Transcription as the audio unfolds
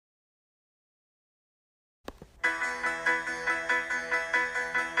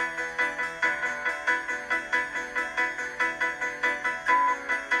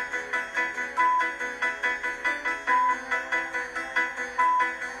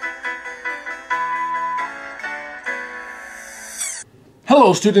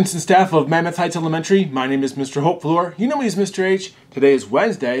Hello students and staff of Mammoth Heights Elementary, my name is Mr. Holtvluwer. You know me as Mr. H. Today is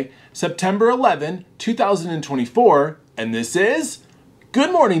Wednesday, September 11, 2024, and this is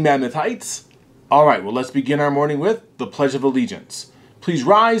Good Morning Mammoth Heights. Alright, well let's begin our morning with the Pledge of Allegiance. Please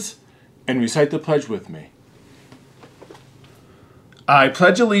rise and recite the pledge with me. I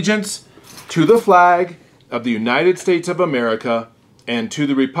pledge allegiance to the flag of the United States of America and to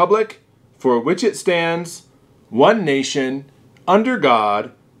the republic for which it stands, one nation, under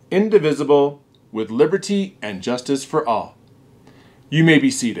God, indivisible, with liberty and justice for all. You may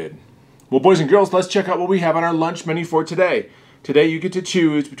be seated. Well, boys and girls, let's check out what we have on our lunch menu for today. Today you get to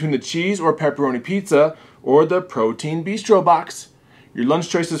choose between the cheese or pepperoni pizza or the protein bistro box. Your lunch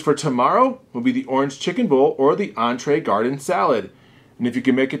choices for tomorrow will be the orange chicken bowl or the entree garden salad. And if you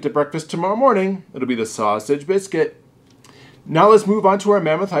can make it to breakfast tomorrow morning, it'll be the sausage biscuit. Now let's move on to our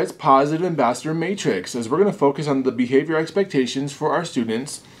Mammoth Heights Positive Ambassador Matrix, as we're going to focus on the behavior expectations for our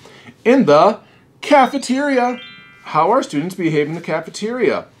students in the cafeteria. How our students behave in the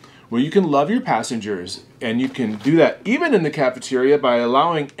cafeteria. Well, you can love your passengers, and you can do that even in the cafeteria by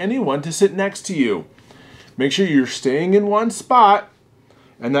allowing anyone to sit next to you. Make sure you're staying in one spot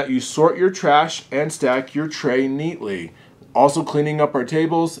and that you sort your trash and stack your tray neatly. Also, cleaning up our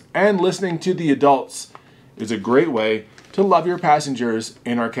tables and listening to the adults is a great way to love your passengers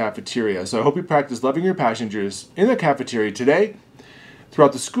in our cafeteria. So I hope you practice loving your passengers in the cafeteria today,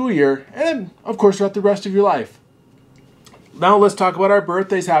 throughout the school year, and of course throughout the rest of your life. Now let's talk about our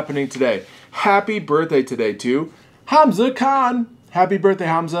birthdays happening today. Happy birthday today to Hamza Khan. Happy birthday,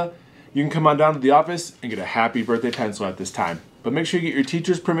 Hamza. You can come on down to the office and get a happy birthday pencil at this time. But make sure you get your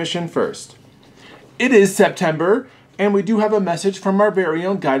teacher's permission first. It is September, and we do have a message from our very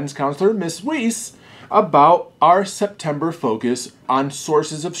own guidance counselor, Miss Weiss, about our September focus on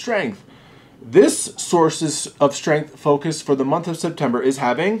sources of strength. This sources of strength focus for the month of September is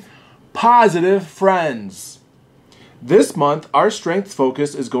having positive friends. This month, our strength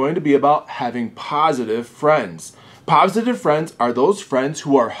focus is going to be about having positive friends. Positive friends are those friends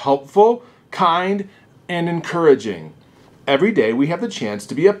who are helpful, kind, and encouraging. Every day, we have the chance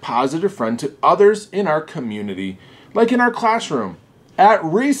to be a positive friend to others in our community, like in our classroom, at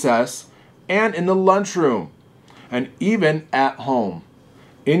recess, and in the lunchroom, and even at home.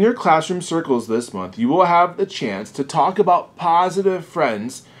 In your classroom circles this month, you will have the chance to talk about positive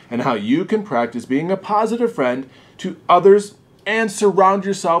friends and how you can practice being a positive friend to others and surround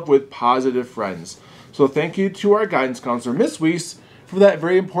yourself with positive friends. So thank you to our guidance counselor, Miss Weiss, for that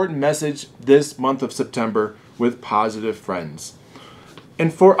very important message this month of September with positive friends.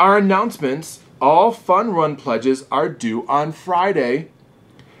 And for our announcements, all fun run pledges are due on Friday.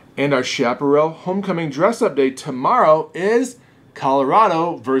 And our Chaparral Homecoming Dress-Up Day tomorrow is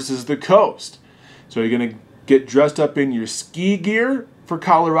Colorado versus the Coast. So you're going to get dressed up in your ski gear for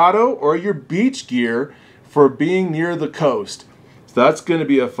Colorado or your beach gear for being near the coast. So that's going to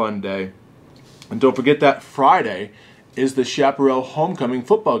be a fun day. And don't forget that Friday is the Chaparral Homecoming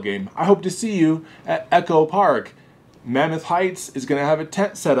football game. I hope to see you at Echo Park. Mammoth Heights is going to have a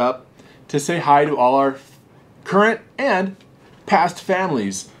tent set up to say hi to all our current and past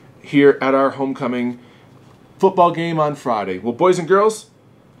families here at our homecoming football game on Friday. Well, boys and girls,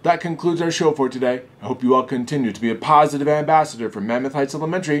 that concludes our show for today. I hope you all continue to be a positive ambassador for Mammoth Heights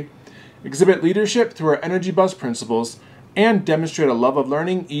Elementary, exhibit leadership through our Energy Bus principles, and demonstrate a love of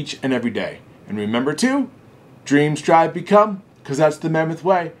learning each and every day. And remember to dream, strive, become, because that's the Mammoth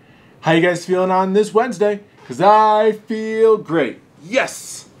way. How you guys feeling on this Wednesday? Because I feel great.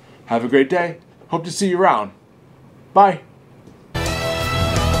 Yes! Have a great day. Hope to see you around. Bye.